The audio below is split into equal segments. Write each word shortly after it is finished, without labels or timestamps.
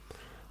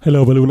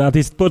Hello, Balloon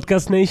Artist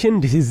Podcast Nation.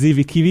 This is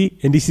Zivi Kivi,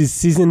 and this is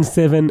Season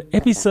 7,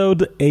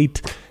 Episode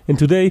 8. And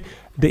today,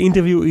 the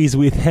interview is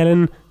with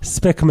Helen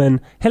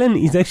Speckman. Helen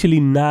is actually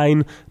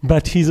 9,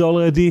 but she's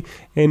already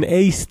an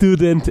A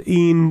student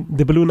in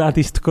the Balloon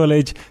Artist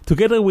College,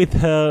 together with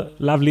her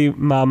lovely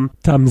mom,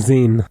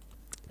 Tamzin.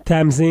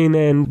 Tamzin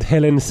and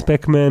Helen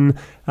Speckman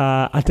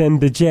attend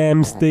the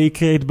jams. They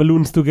create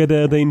balloons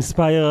together. They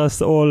inspire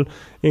us all.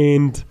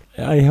 And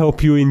I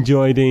hope you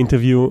enjoy the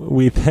interview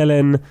with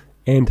Helen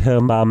and her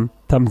mom,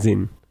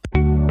 Tamzin.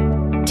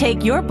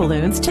 Take your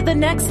balloons to the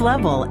next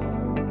level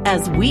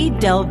as we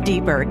delve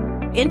deeper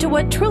into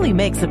what truly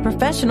makes a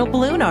professional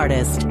balloon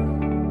artist.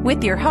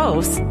 With your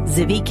hosts,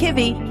 Zivi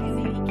Kivi.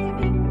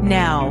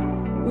 Now,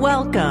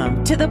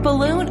 welcome to the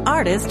Balloon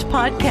Artist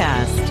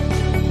Podcast.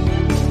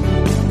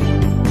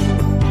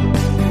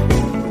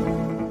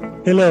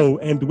 Hello,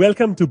 and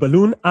welcome to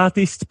Balloon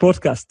Artist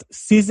Podcast,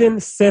 Season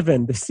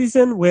 7, the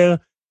season where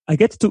I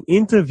get to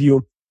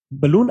interview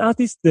balloon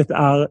artists that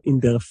are in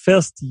their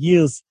first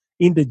years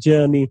in the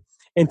journey.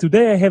 And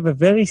today I have a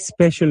very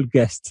special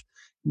guest.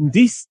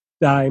 This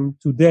time,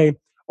 today,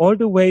 all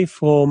the way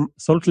from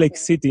Salt Lake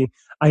City,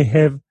 I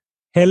have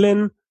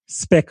Helen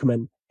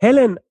Speckman.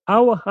 Helen,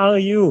 how are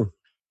you?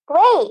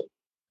 Great.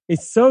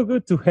 It's so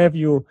good to have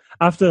you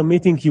after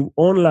meeting you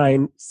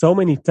online so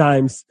many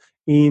times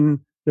in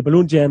the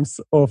balloon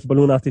jams of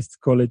Balloon Artist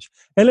College.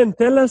 Helen,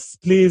 tell us,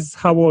 please,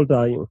 how old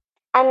are you?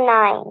 I'm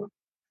 9.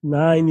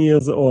 9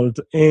 years old.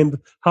 And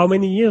how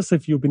many years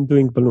have you been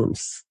doing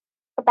balloons?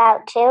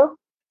 About 2.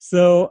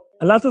 So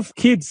a lot of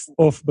kids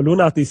of balloon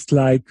artists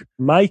like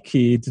my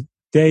kid,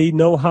 they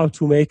know how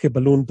to make a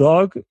balloon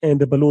dog and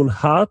a balloon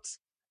heart,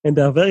 and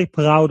they're very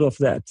proud of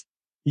that.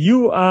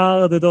 You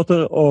are the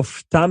daughter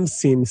of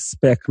Tamzin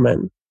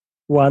Speckman,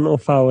 one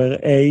of our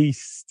A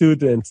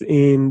students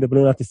in the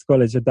Balloon Artist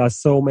College that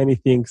does so many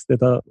things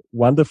that are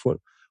wonderful.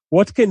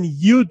 What can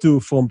you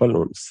do from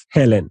balloons,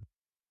 Helen?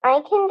 I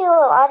can do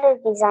a lot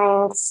of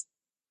designs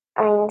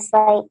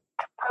like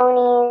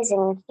ponies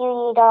and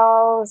cutie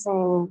dolls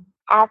and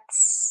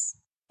hats.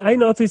 I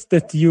noticed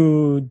that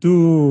you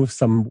do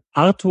some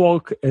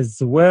artwork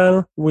as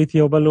well with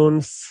your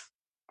balloons.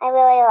 I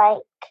really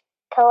like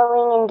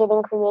coloring and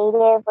getting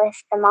creative with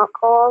the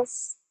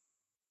mock-holes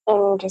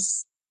and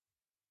just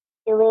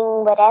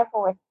doing whatever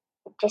with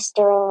just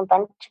doing a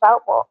bunch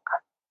of artwork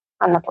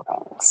on the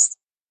balloons.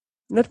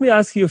 Let me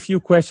ask you a few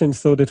questions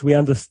so that we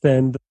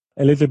understand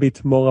a little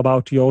bit more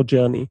about your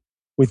journey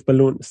with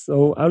balloons.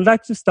 So I would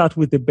like to start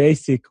with the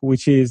basic,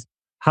 which is,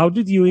 how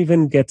did you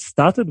even get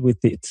started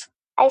with it?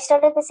 I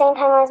started at the same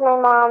time as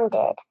my mom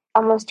did,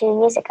 almost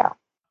 2 years ago.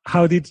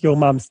 How did your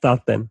mom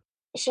start then?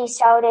 She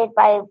started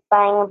by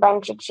buying a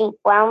bunch of cheap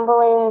brown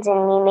balloons,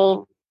 and we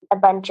made a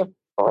bunch of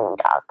balloon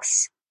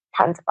dogs,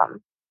 tons of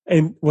them.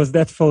 And was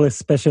that for a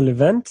special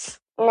event?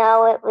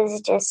 No, it was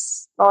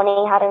just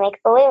learning how to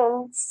make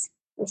balloons.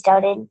 We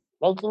started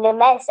making a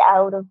mess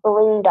out of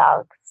balloon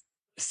dogs.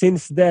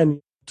 Since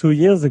then, 2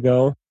 years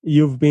ago,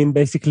 you've been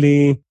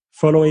basically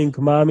following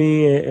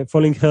mommy,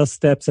 following her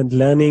steps and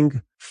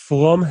learning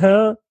from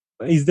her.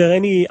 Is there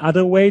any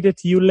other way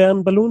that you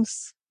learn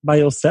balloons by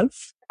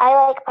yourself? I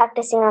like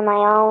practicing on my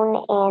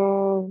own,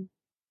 and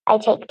I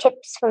take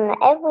tips from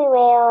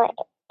everywhere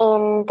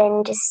and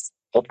then just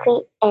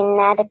create and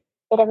add a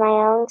bit of my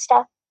own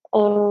stuff,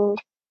 and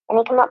then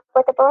I come up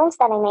with the balloons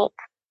that I make.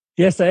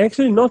 Yes, I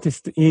actually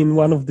noticed in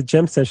one of the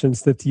jam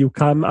sessions that you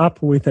come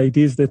up with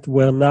ideas that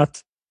were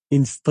not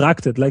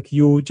instructed, like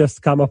you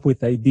just come up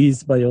with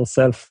ideas by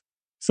yourself.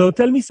 So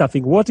tell me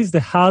something. What is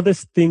the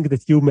hardest thing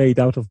that you made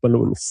out of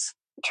balloons?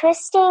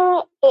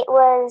 Twisting, it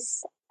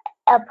was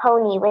a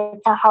pony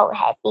with a heart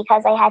head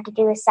because I had to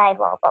do a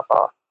sidewall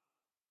bubble.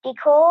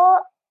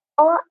 Decor,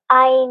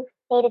 I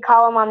made a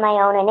column on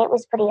my own, and it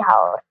was pretty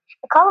hard.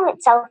 The column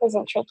itself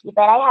isn't tricky,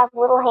 but I have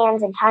little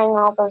hands, and tying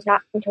all those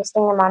knots and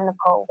twisting them on the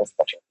pole was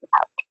the tricky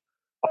part.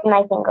 And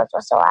my fingers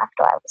were sore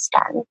after I was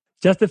done.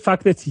 Just the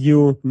fact that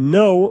you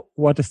know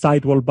what a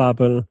sidewall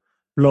bubble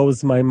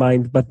blows my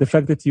mind, but the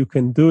fact that you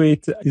can do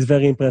it is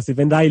very impressive.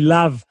 And I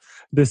love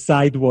the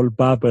sidewall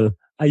bubble.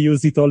 I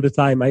use it all the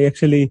time. I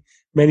actually,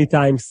 many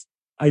times,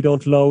 I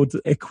don't load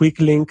a quick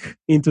link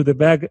into the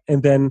bag,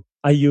 and then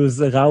I use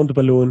a round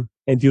balloon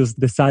and use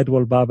the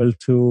sidewall bubble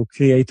to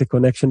create a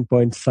connection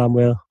point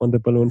somewhere on the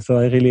balloon. So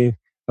I really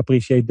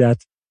appreciate that.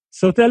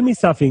 So tell me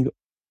something.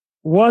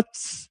 What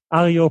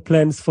are your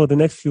plans for the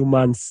next few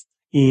months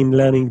in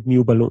learning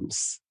new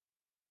balloons?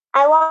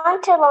 I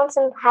want to learn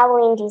some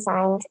Halloween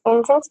designs,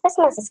 and since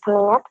Christmas is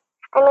coming up,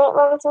 I might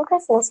learn some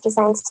Christmas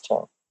designs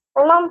too.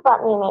 My mom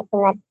bought me an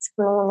apron that's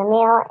coming in the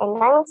mail,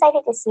 and I'm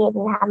excited to see it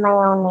and have my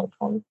own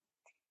apron.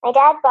 My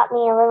dad bought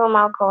me a little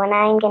marker, and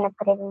I'm going to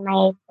put it in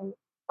my apron.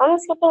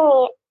 Mom's giving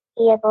me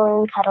a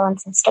balloon cutter and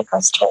some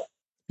stickers too.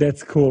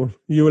 That's cool.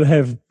 You will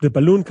have the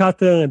balloon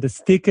cutter and the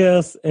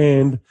stickers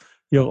and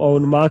your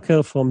own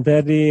marker from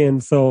daddy.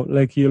 And so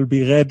you'll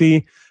be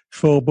ready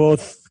for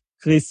both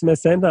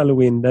Christmas and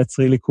Halloween. That's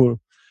really cool.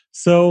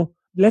 So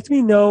let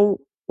me know,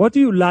 what do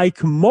you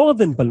like more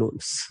than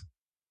balloons?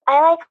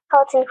 I like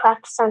arts and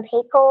crafts on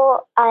paper.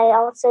 I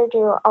also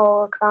do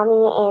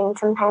origami, and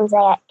sometimes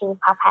I do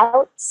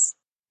pop-outs.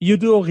 You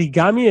do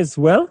origami as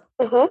well?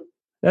 Mm-hmm.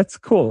 That's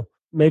cool.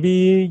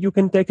 Maybe you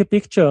can take a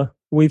picture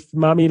with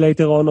Mommy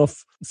later on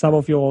of some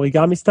of your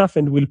origami stuff,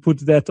 and we'll put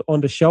that on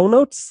the show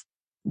notes.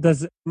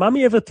 Does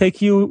Mommy ever take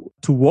you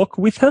to walk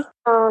with her?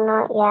 Oh,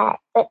 not yet,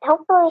 but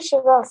hopefully she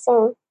will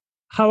soon.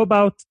 How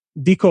about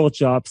decor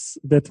jobs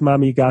that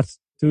Mommy got?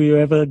 Do you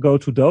ever go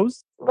to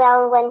those?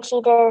 Well, when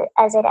she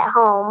does it at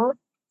home,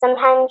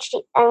 sometimes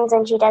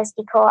when she does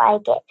decor, I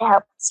get to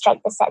help strike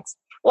the sets.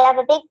 We have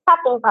a big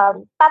popping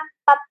party. Pop,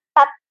 pop,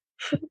 pop.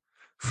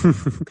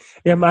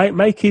 Yeah,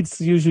 my kids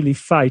usually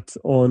fight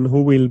on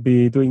who will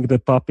be doing the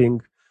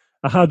popping.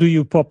 How do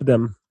you pop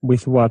them?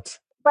 With what?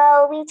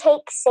 Well, we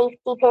take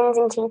safety pins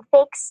and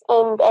toothpicks,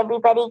 and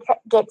everybody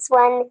gets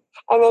one,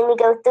 and then we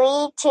go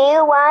 3, 2,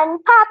 1,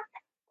 pop,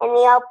 and we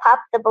all pop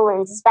the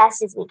balloons as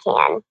fast as we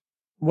can.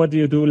 What do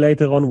you do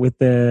later on with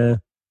the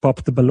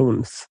popped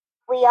balloons?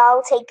 We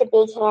all take a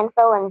big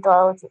handful and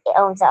throw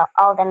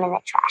all them in the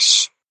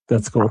trash.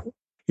 That's cool.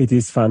 It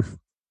is fun.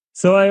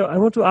 So I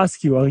want to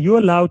ask you, are you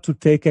allowed to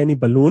take any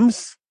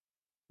balloons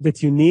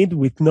that you need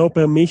with no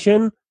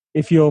permission?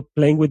 If you're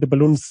playing with the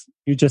balloons,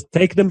 you just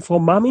take them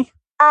from Mommy?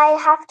 I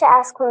have to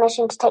ask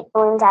permission to take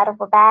balloons out of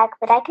a bag,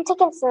 but I can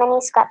take as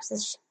many scraps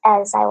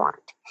as I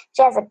want.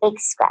 She has a big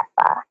scrap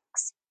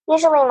box.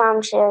 Usually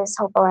Mom shares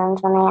her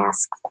balloons when I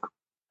ask them.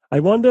 I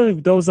wonder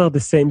if those are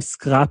the same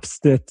scraps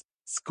that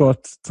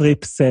Scott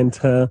Tripp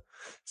sent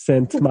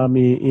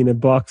Mommy in a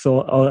box,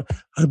 or are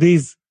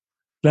these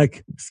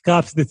like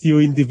scraps that you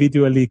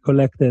individually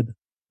collected?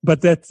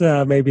 But that's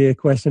maybe a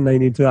question I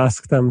need to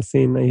ask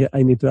Tamsin.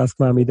 I need to ask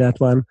Mommy that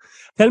one.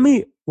 Tell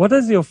me, what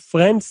does your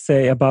friends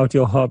say about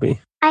your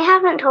hobby? I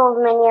haven't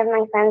told many of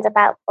my friends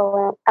about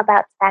the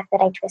fact that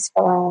I twist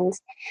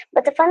balloons,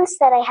 but the friends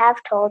that I have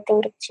told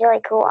think it's really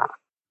cool.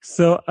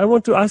 So I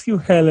want to ask you,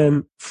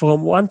 Helen,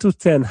 from 1 to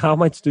 10, how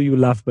much do you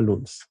love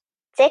balloons?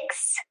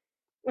 6,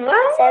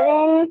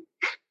 7.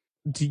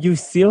 Do you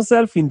see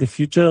yourself in the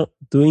future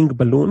doing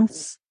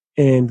balloons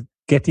and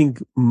getting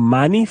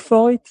money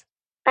for it?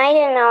 I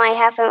don't know. I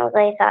haven't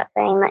really thought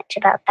very much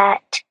about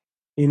that.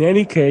 In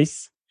any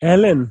case,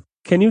 Helen,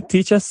 can you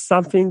teach us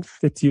something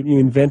that you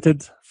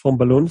invented from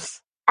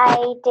balloons? I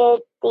did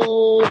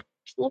the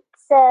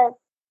pizza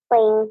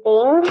playing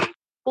thing,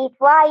 the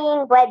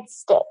flying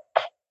breadstick.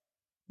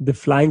 The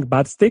flying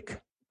breadstick?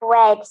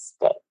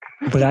 Breadstick.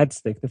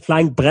 Breadstick. The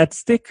flying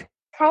breadstick?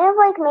 Kind of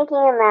like making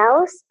a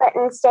mouse, but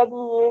instead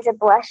you use a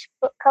blush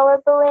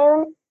color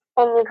balloon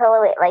and you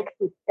color it like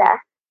pizza.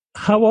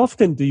 How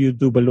often do you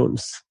do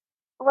balloons?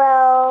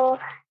 Well,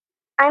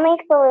 I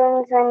make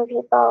balloons when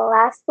people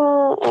ask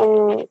me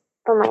and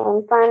for my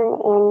own fun,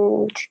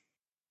 and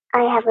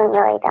I haven't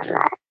really done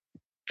that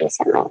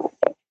recently.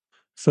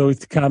 So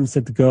it comes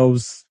and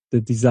goes,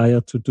 the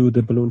desire to do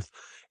the balloons.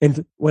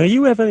 And were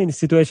you ever in a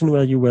situation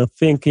where you were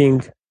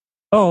thinking,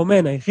 oh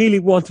man, I really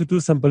want to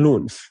do some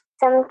balloons?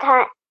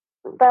 Sometimes,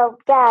 well,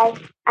 yeah,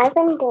 I've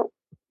been doing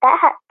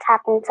that.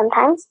 Happened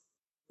sometimes.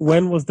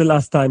 When was the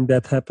last time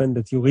that happened,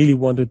 that you really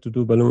wanted to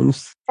do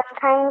balloons?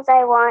 Sometimes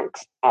I want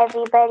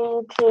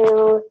everybody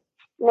to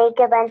make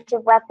a bunch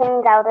of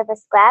weapons out of the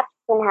scraps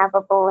and have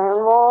a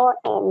balloon war,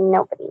 and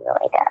nobody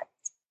really does.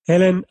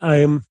 Helen,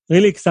 I'm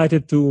really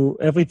excited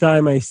every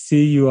time I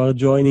see you are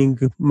joining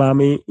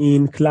Mommy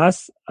in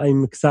class,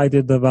 I'm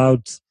excited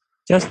about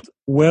just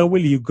where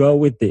will you go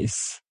with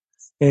this?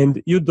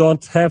 And you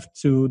don't have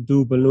to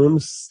do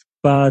balloons,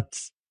 but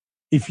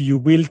if you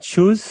will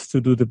choose to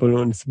do the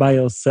balloons by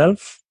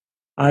yourself,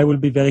 I will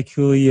be very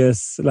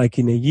curious, like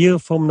in a year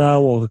from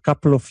now or a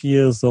couple of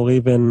years or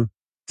even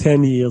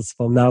 10 years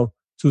from now,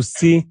 to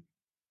see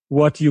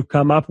what you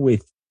come up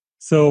with.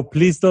 So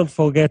please don't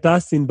forget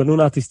us in Balloon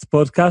Artist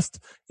Podcast.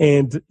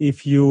 And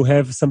if you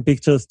have some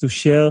pictures to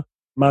share,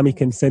 Mommy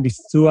can send it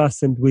to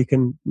us and we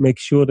can make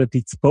sure that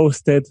it's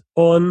posted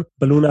on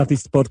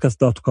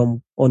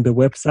balloonartistpodcast.com on the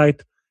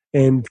website,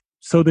 and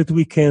so that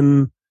we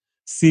can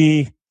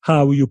see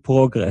how you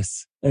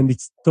progress. And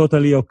it's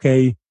totally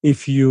okay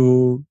if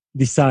you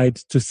decide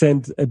to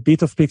send a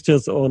bit of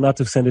pictures or not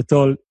to send at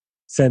all.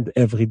 Send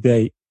every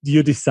day.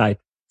 You decide.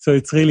 So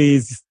it's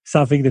really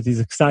something that is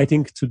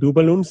exciting to do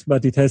balloons,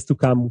 but it has to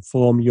come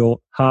from your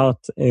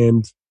heart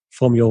and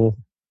from your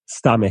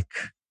stomach,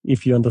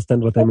 if you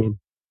understand what I mean.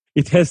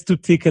 It has to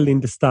tickle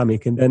in the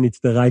stomach, and then it's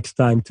the right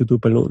time to do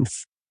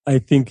balloons. I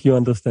think you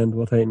understand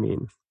what I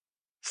mean.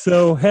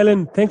 So,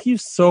 Helen, thank you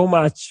so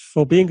much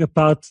for being a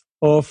part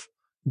of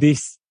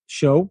this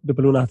show, the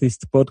Balloon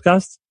Artist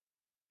Podcast.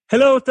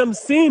 Hello,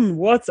 Tamsin.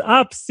 What's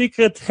up?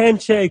 Secret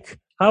handshake.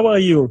 How are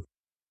you?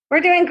 We're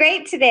doing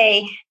great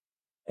today.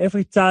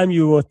 Every time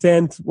you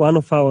attend one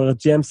of our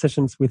jam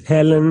sessions with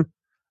Helen,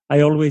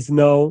 I always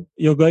know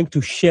you're going to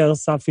share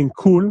something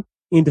cool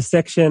in the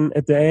section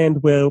at the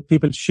end where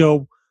people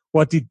show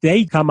what did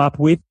they come up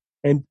with.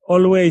 And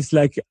always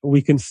like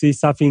we can see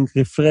something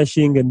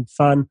refreshing and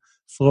fun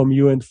from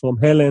you and from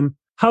Helen.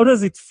 How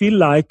does it feel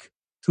like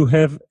to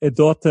have a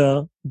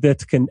daughter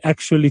that can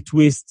actually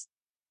twist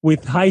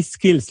with high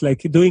skills,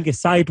 like doing a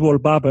sidewall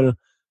bubble.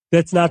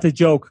 That's not a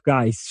joke,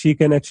 guys. She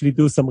can actually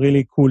do some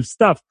really cool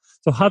stuff.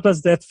 So how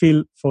does that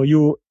feel for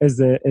you as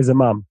a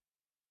mom?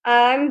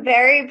 I'm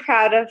very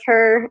proud of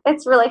her.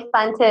 It's really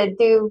fun to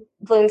do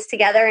balloons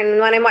together.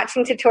 And when I'm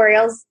watching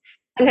tutorials,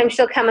 sometimes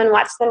she'll come and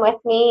watch them with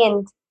me.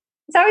 And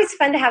it's always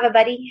fun to have a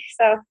buddy.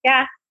 So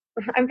yeah,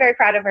 I'm very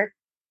proud of her.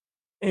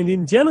 And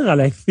in general,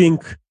 I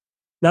think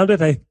now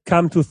that I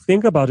come to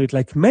think about it,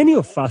 like many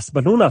of us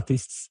balloon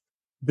artists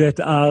that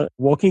are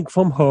working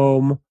from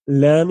home,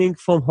 learning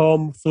from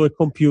home through a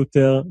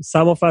computer,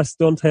 some of us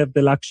don't have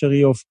the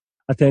luxury of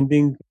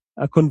attending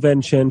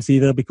conventions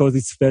either because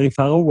it's very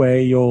far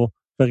away or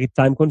very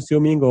time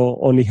consuming or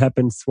only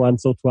happens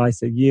once or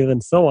twice a year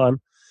and so on.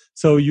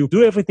 So you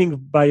do everything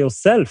by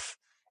yourself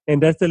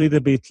and that's a little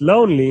bit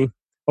lonely.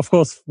 Of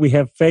course, we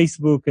have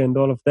Facebook and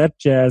all of that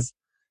jazz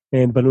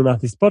and Balloon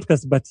Artist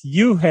Podcast, but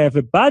you have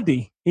a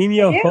buddy in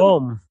your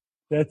home.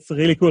 That's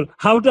really cool.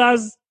 How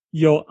does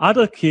your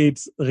other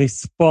kids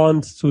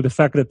respond to the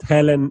fact that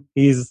Helen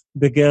is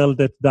the girl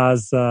that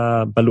does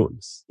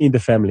balloons in the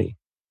family?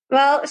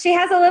 Well, she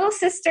has a little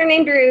sister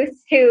named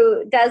Ruth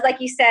who does,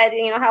 like you said,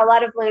 you know, how a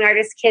lot of balloon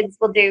artist kids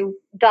will do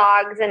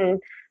dogs and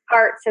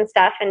hearts and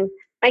stuff. And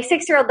my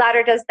 6-year-old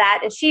daughter does that.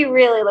 And she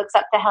really looks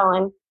up to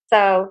Helen.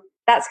 So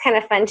that's kind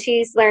of fun.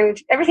 She's learned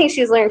everything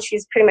she's learned.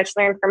 She's pretty much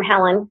learned from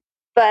Helen.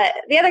 But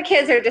the other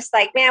kids are just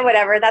like, man,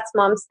 whatever. That's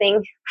mom's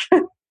thing.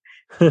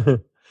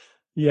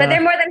 Yeah. But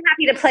they're more than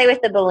happy to play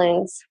with the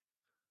balloons.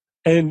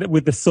 And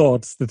with the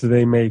swords that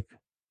they make.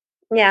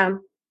 Yeah,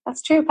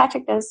 that's true.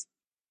 Patrick does.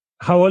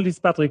 How old is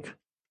Patrick?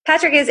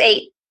 Patrick is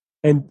 8.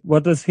 And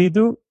what does he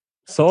do?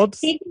 Swords?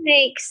 He can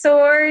make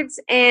swords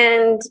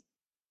and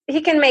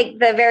he can make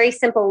the very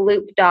simple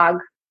loop dog.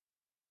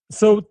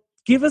 So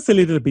give us a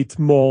little bit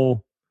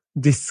more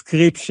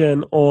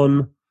description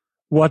on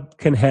what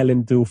can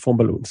Helen do from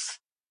balloons.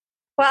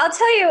 Well, I'll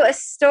tell you a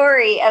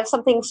story of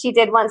something she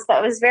did once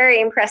that was very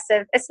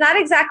impressive. It's not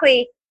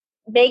exactly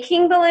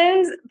making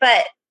balloons,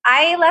 but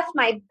I left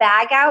my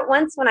bag out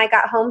once when I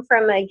got home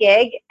from a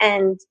gig,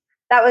 and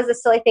that was a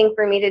silly thing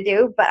for me to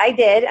do, but I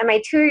did, and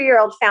my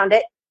 2-year-old found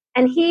it,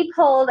 and he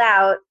pulled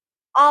out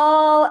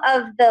all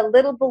of the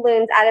little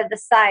balloons out of the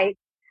side.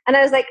 And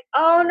I was like,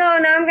 oh, no,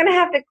 now I'm going to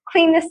have to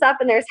clean this up,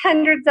 and there's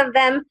hundreds of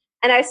them,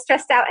 and I was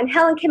stressed out. And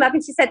Helen came up,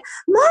 and she said,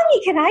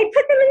 Mommy, can I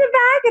put them in the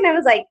bag? And I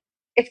was like,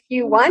 if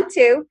you want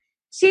to.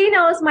 She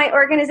knows my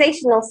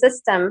organizational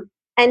system,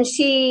 and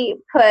she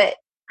put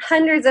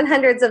hundreds and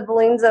hundreds of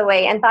balloons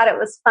away and thought it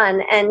was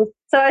fun. And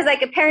so I was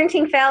like a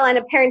parenting fail and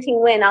a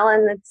parenting win all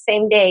in the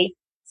same day.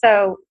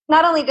 So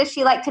not only does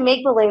she like to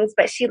make balloons,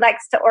 but she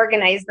likes to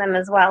organize them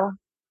as well.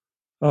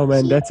 Oh,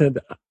 man, that's it.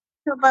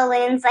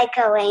 Balloons like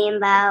a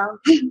rainbow.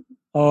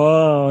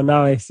 Oh,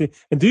 now I see.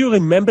 And do you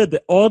remember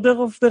the order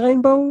of the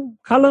rainbow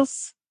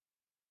colors?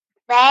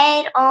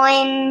 Red,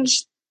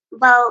 orange.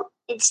 Well,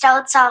 it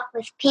starts off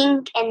with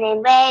pink and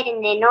then red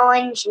and then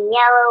orange and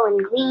yellow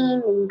and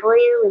green and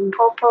blue and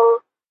purple.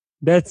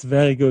 That's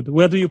very good.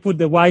 Where do you put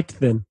the white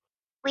then?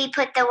 We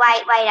put the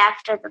white right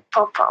after the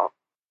purple.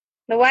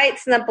 The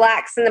whites and the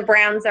blacks and the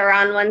browns are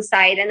on one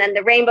side, and then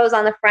the rainbows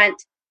on the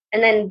front,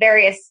 and then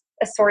various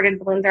assorted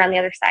balloons are on the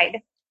other side.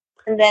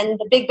 And then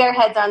the big bear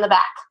heads are on the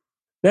back.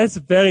 That's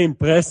very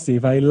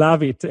impressive. I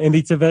love it. And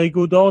it's a very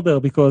good order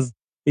because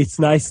it's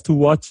nice to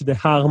watch the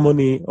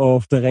harmony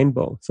of the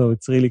rainbow. So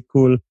it's really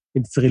cool.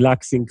 It's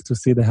relaxing to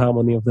see the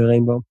harmony of the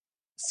rainbow.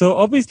 So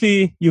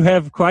obviously you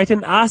have quite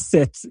an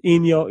asset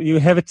you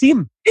have a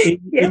team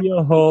in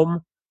your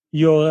home.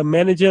 You're a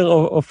manager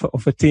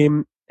of a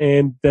team,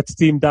 and that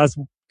team does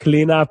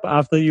clean up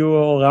after you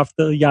or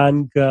after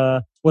Young.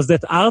 Was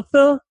that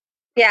Arthur?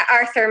 Yeah,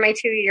 Arthur, my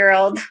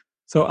 2-year-old.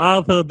 So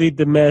Arthur did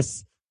the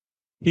mess.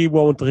 He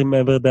won't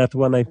remember that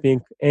one, I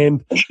think.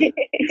 And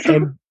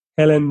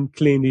Helen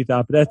cleaned it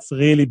up. That's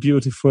really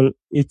beautiful.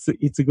 It's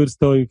a good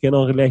story. You can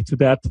all relate to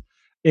that.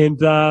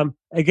 And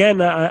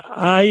again,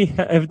 I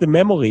have the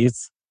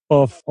memories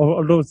of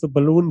all those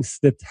balloons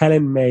that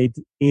Helen made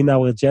in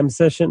our jam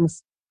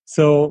sessions.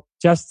 So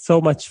just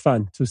so much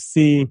fun to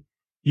see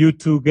you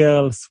two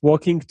girls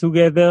working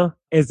together.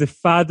 As a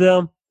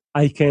father,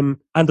 I can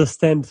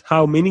understand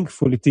how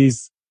meaningful it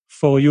is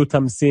for you,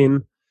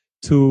 Tamsin,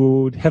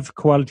 to have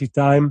quality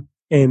time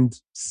and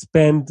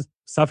spend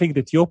something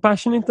that you're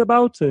passionate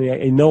about.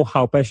 I know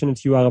how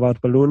passionate you are about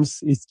balloons.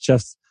 It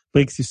just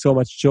brings you so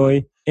much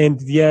joy.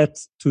 And yet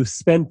to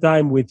spend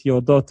time with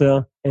your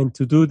daughter and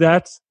to do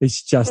that,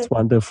 it's just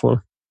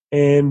wonderful.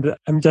 And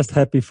I'm just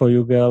happy for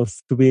you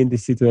girls to be in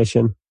this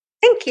situation.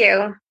 Thank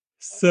you.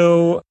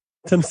 So,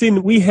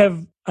 Tamsin, we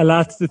have a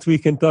lot that we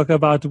can talk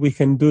about. We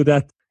can do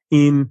that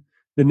in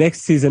the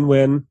next season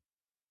when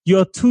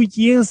you're 2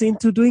 years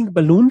into doing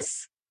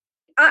balloons.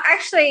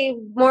 Actually,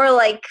 more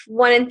like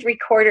 1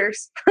 3/4.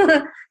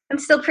 I'm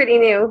still pretty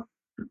new.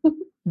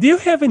 Do you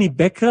have any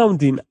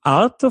background in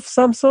art of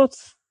some sort?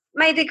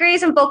 My degree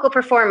is in vocal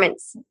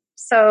performance.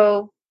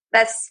 So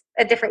that's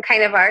a different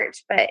kind of art.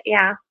 But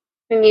yeah,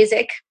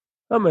 music.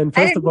 Oh, man,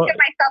 I didn't think of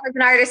myself as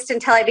an artist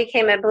until I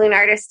became a balloon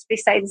artist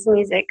besides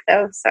music,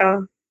 though.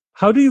 So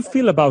How do you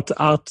feel about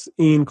art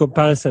in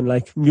comparison,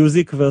 like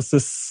music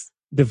versus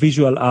the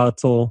visual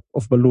art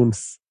of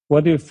balloons?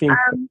 What do you think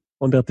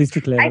on the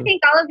artistic level? I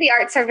think all of the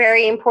arts are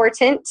very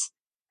important.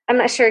 I'm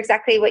not sure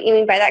exactly what you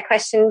mean by that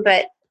question,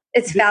 but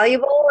it's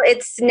valuable.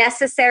 It's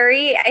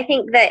necessary. I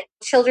think that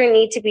children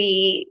need to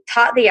be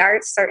taught the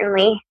arts,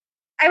 certainly.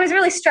 I was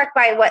really struck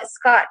by what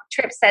Scott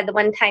Tripp said the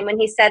one time when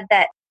he said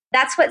that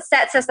that's what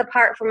sets us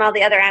apart from all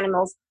the other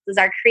animals is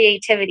our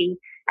creativity,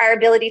 our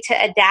ability to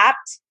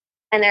adapt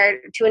and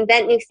to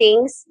invent new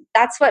things.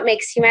 That's what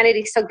makes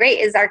humanity so great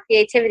is our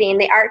creativity. And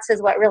the arts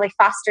is what really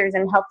fosters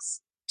and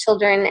helps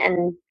children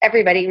and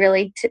everybody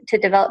really to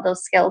develop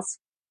those skills.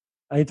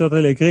 I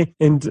totally agree.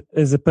 And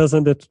as a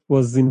person that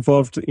was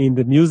involved in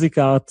the music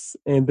arts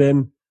and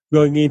then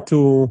going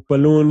into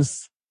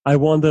balloons, I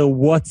wonder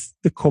what's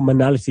the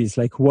commonalities?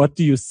 Like, what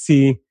do you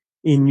see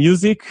in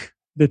music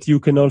that you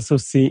can also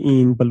see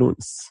in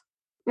balloons?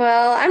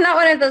 Well, I'm not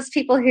one of those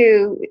people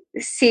who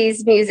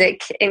sees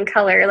music in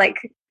color. Like,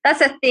 that's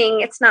a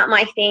thing. It's not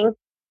my thing.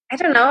 I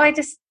don't know. I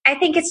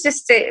think it's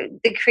just a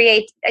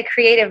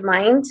creative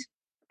mind.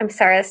 I'm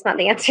sorry, that's not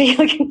the answer you're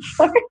looking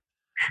for.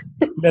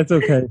 That's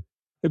okay.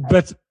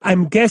 But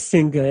I'm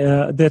guessing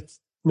that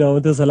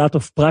there's a lot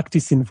of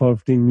practice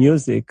involved in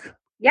music.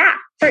 Yeah,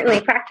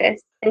 certainly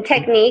practice and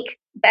technique,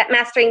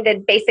 mastering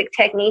the basic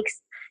techniques.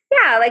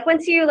 Yeah, like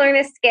once you learn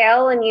a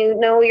scale and you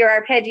know your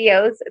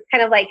arpeggios, it's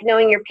kind of like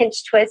knowing your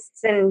pinch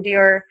twists and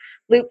your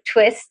loop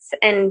twists.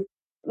 And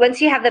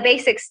once you have the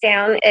basics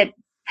down, it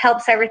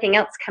helps everything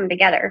else come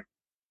together.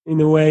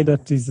 In a way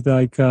that is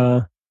like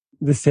the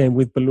same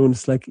with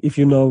balloons. Like if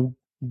you know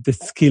the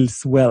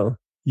skills well,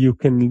 you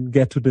can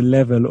get to the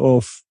level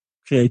of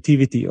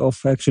creativity of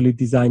actually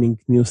designing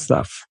new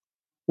stuff.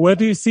 Where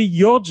do you see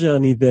your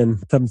journey then,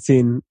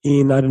 Tamsin,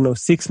 in,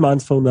 6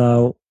 months from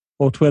now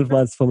or 12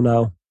 months from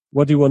now?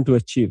 What do you want to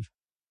achieve?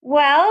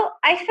 Well,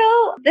 I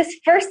feel this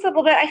first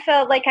little bit, I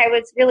felt like I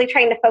was really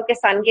trying to focus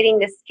on getting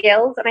the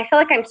skills, and I feel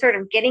like I'm sort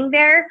of getting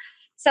there.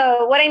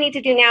 So what I need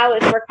to do now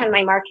is work on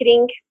my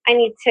marketing.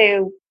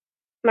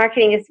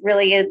 Marketing is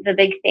really the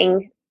big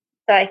thing,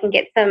 so I can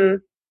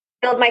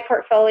build my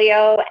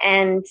portfolio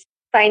and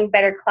find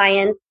better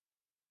clients.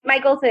 My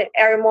goals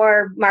are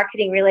more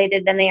marketing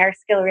related than they are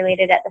skill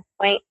related at this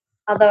point,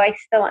 although I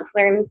still want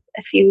to learn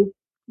a few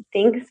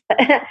things, but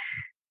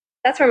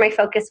that's where my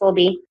focus will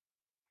be.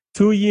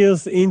 2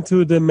 years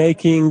into the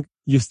making,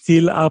 you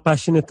still are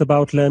passionate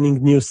about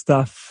learning new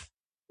stuff.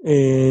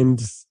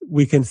 And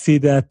we can see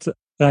that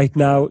right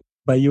now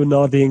by you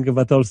nodding,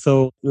 but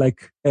also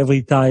like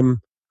every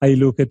time I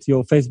look at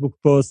your Facebook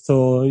posts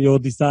or your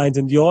designs,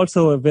 and you're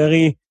also a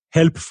very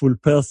helpful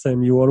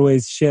person. You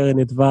always share an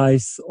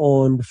advice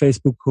on the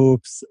Facebook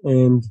groups.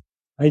 And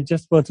I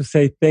just want to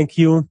say thank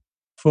you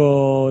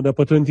for the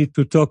opportunity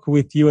to talk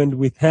with you and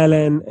with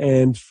Helen,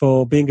 and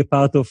for being a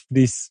part of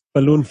this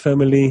balloon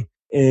family,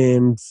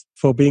 and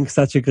for being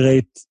such a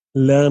great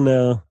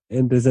learner.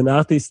 And as an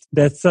artist,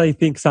 that's, I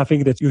think,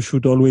 something that you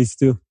should always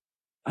do.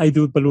 I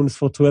do balloons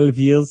for 12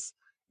 years,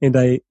 and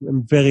I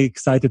am very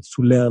excited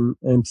to learn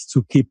and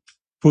to keep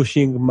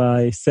pushing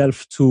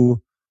myself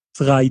to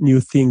try new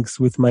things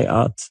with my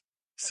art.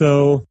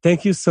 So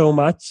thank you so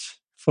much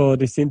for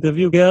this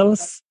interview,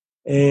 girls.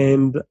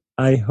 And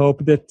I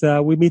hope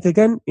that we meet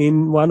again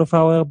in one of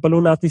our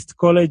Balloon Artist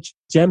College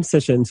jam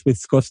sessions with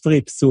Scott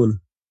Tripp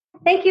soon.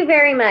 Thank you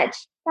very much.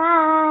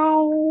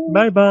 Bye.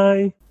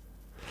 Bye-bye.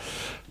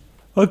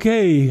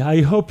 Okay,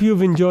 I hope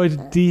you've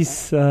enjoyed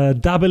this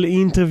double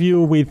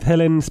interview with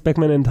Helen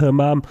Speckman and her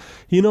mom.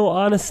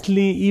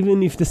 Honestly,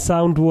 even if the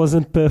sound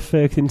wasn't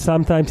perfect, and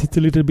sometimes it's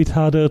a little bit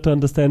harder to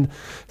understand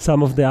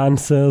some of the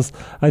answers,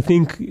 I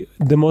think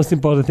the most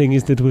important thing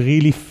is that we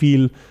really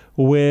feel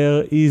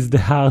where is the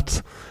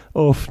heart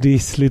of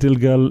this little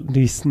girl,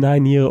 this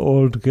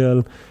 9-year-old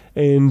girl.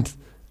 And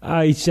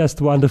it's just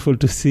wonderful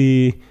to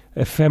see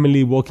a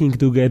family working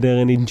together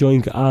and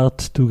enjoying art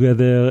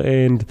together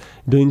and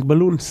doing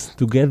balloons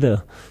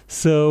together.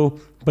 So,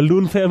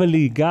 Balloon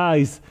Family,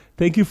 guys,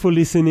 thank you for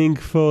listening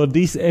for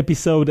this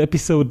episode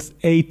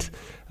 8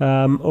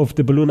 of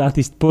the Balloon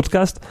Artist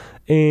Podcast.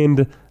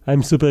 And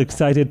I'm super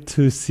excited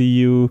to see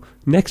you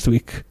next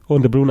week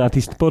on the Balloon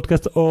Artist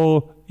Podcast,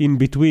 or in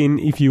between,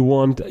 if you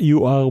want.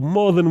 You are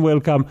more than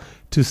welcome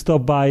to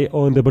stop by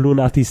on the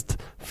Balloon Artist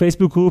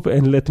Facebook group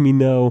and let me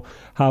know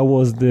how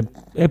was the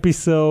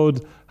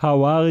episode,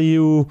 how are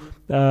you,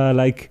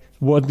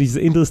 what is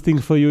interesting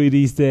for you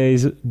these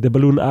days. The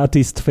Balloon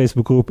Artist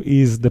Facebook group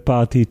is the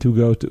party to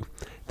go to.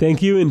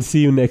 Thank you and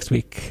see you next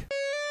week.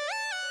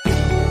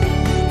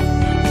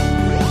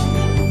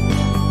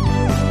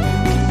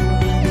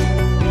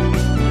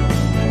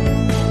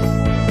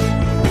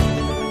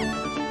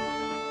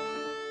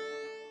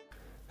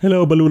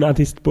 Hello, Balloon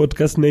Artist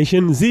Podcast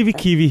Nation. Zivi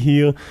Kivi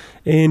here,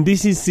 and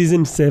this is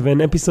Season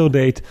 7, Episode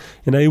 8,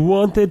 and I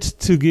wanted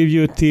to give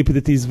you a tip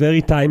that is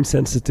very time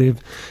sensitive.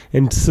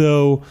 And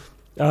so,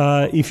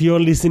 if you're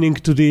listening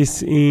to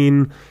this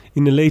in a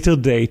later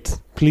date,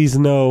 please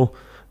know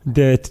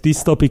that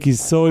this topic is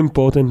so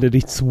important that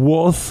it's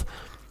worth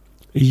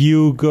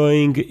you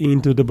going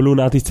into the Balloon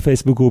Artist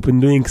Facebook group and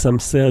doing some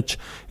search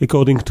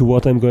according to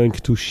what I'm going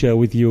to share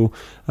with you,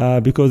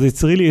 because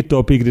it's really a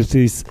topic that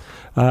is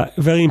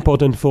very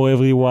important for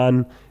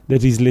everyone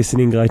that is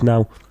listening right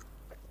now.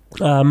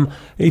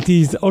 It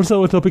is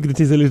also a topic that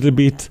is a little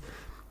bit,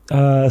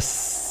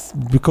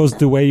 because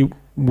the way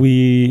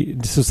the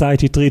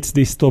society treats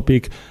this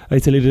topic,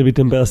 it's a little bit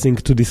embarrassing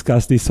to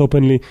discuss this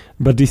openly,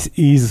 but this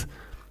is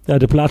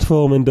the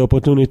platform and the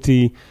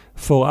opportunity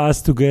for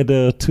us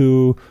together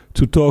to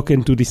talk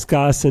and to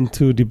discuss and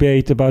to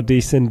debate about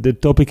this. And the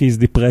topic is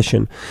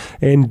depression.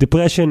 And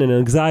depression and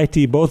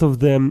anxiety, both of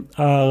them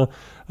are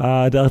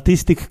the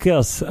artistic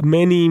curse.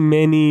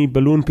 Many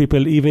balloon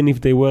people, even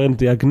if they weren't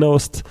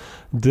diagnosed,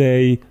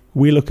 they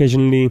will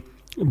occasionally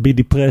be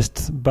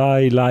depressed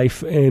by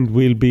life and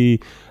will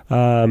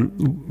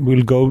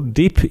go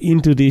deep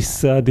into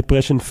this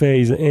depression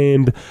phase.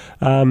 And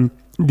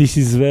this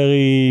is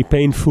very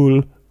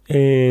painful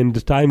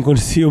and time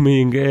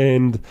consuming,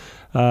 and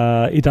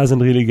it doesn't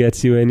really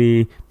get you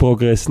any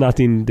progress, not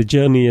in the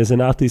journey as an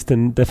artist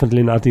and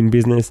definitely not in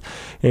business.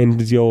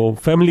 And your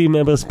family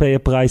members pay a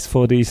price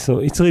for this, so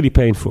it's really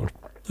painful.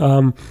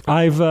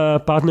 I've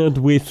partnered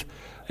with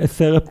a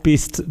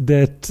therapist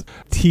that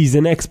he's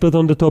an expert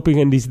on the topic,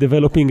 and he's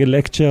developing a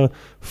lecture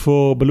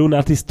for Balloon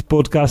Artist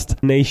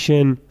Podcast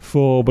Nation,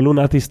 for Balloon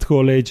Artist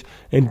College,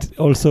 and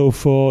also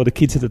for the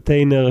Kids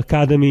Entertainer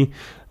Academy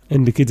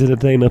and the Kids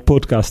Entertainer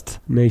Podcast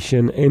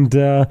Nation. And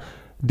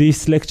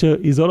this lecture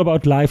is all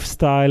about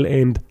lifestyle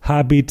and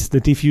habits,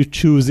 that if you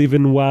choose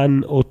even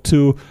one or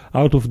two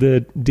out of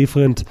the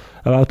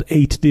about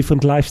 8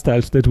 different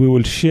lifestyles that we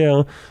will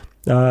share,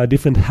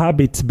 different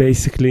habits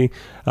basically,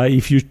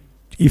 if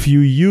you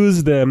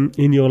use them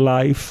in your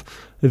life,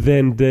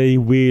 then they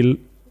will,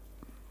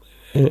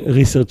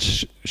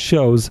 research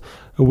shows,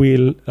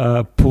 will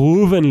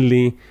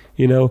provenly,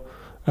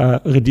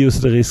 reduce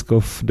the risk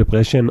of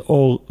depression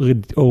or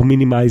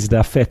minimize the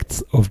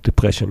effects of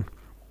depression.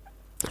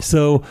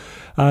 So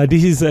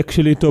this is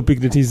actually a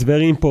topic that is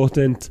very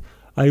important.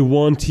 I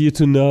want you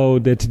to know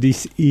that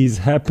this is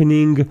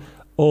happening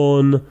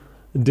on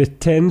the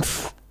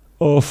 10th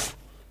of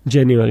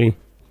January.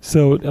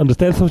 So on the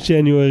 10th of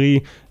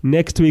January,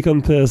 next week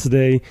on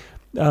Thursday,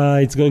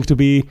 it's going to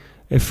be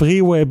a free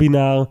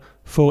webinar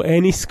for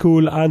any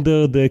school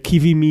under the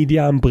Kiwi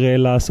Media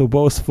umbrella, so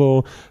both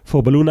for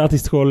Balloon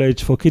Artist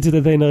College, for Kids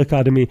Entertainer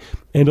Academy,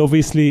 and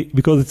obviously,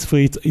 because it's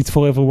free, it's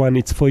for everyone,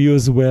 it's for you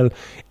as well.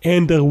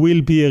 And there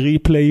will be a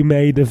replay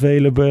made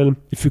available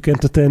if you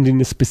can't attend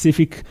in a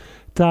specific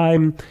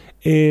time,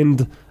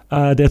 and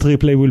that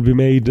replay will be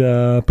made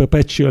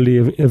perpetually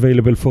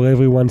available for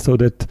everyone, so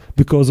that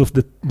because of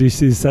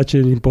this is such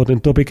an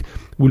important topic,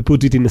 we'll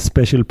put it in a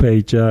special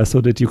page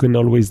so that you can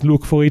always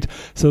look for it.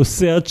 So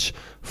search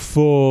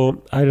for,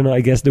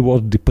 I guess the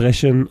word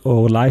depression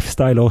or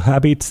lifestyle or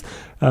habits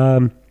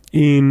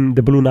in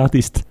the Balloon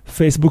Artist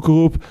Facebook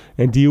group,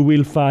 and you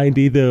will find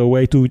either a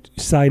way to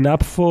sign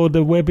up for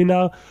the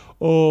webinar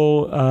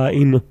or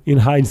in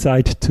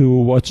hindsight to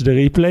watch the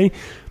replay.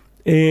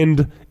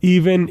 And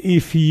even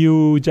if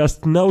you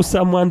just know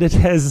someone that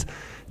has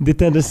the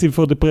tendency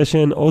for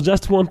depression, or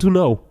just want to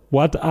know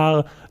what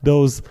are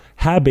those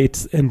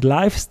habits and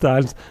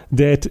lifestyles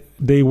that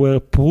they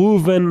were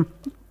proven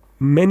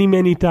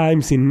many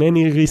times in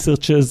many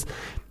researches,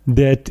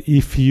 that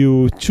if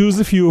you choose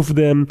a few of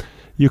them,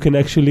 you can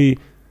actually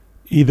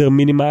either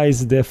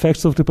minimize the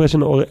effects of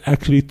depression or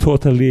actually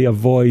totally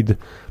avoid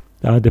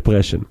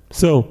depression.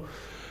 So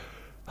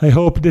I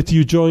hope that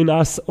you join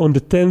us on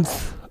the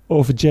 10th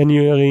of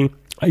January.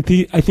 I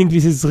think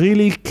this is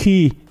really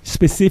key,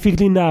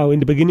 specifically now in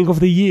the beginning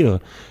of the year.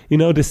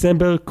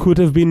 December could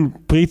have been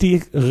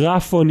pretty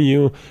rough on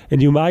you,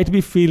 and you might be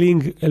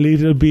feeling a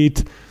little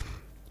bit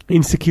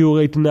insecure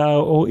right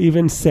now, or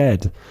even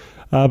sad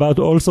about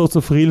all sorts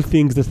of real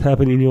things that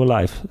happen in your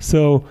life.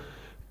 So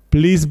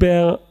please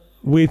bear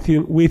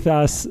with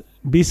us,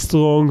 be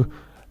strong,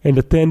 and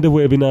attend the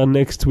webinar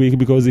next week,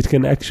 because it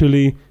can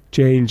actually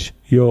change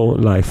your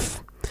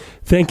life.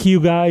 Thank you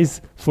guys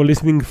for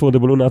listening for the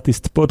Balloon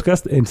Artist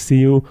Podcast, and see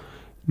you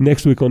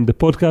next week on the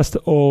podcast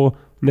or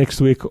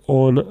next week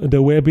on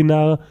the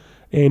webinar,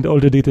 and all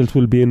the details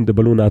will be in the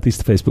Balloon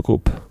Artist Facebook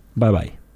group. Bye bye.